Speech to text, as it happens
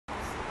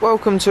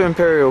Welcome to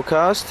Imperial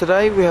Cars.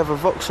 Today we have a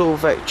Vauxhall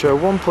Vectra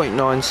 1.9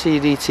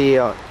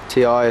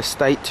 CDTi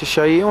estate to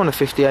show you on a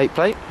 58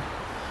 plate.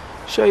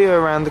 Show you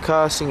around the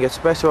car so you can get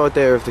a better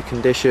idea of the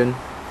condition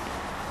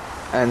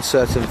and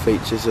certain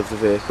features of the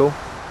vehicle.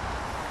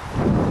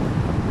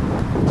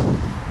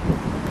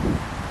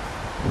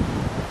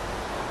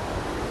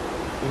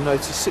 You'll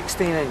notice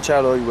 16-inch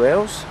alloy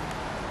wheels.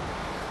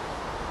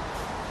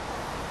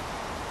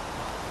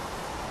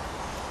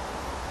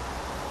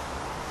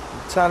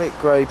 Metallic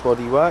grey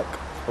bodywork,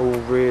 all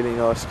really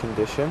nice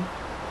condition.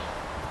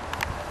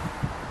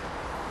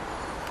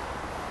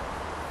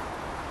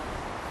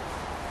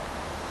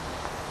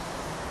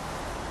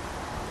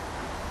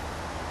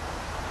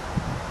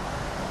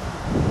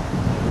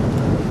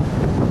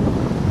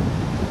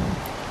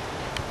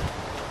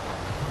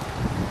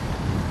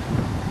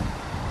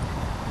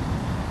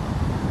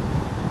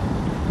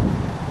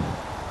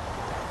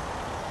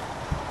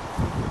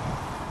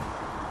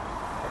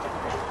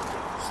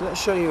 So let's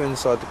show you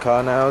inside the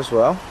car now as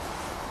well.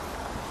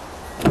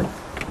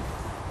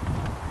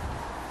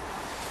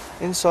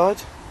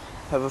 Inside,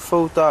 have a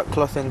full dark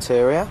cloth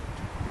interior.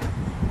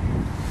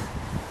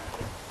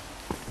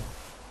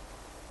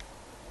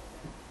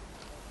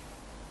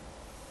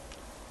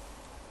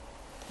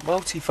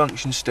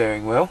 Multi-function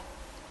steering wheel,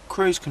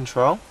 cruise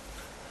control,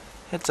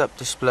 heads-up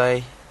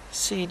display,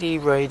 CD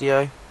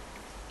radio,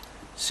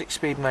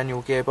 6-speed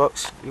manual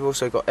gearbox. You've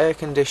also got air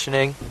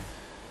conditioning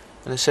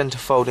and a centre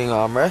folding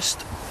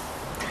armrest.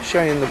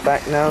 Showing you in the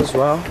back now as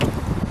well.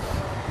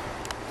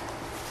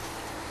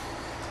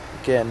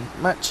 Again,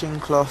 matching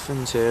cloth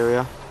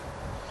interior,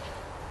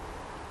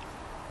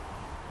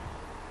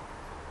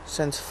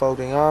 centre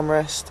folding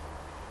armrest,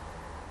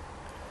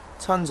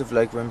 tons of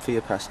legroom for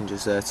your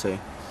passengers there too.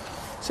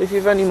 So if you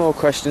have any more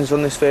questions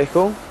on this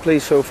vehicle,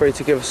 please feel free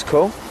to give us a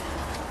call.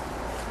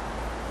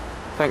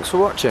 Thanks for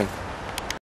watching.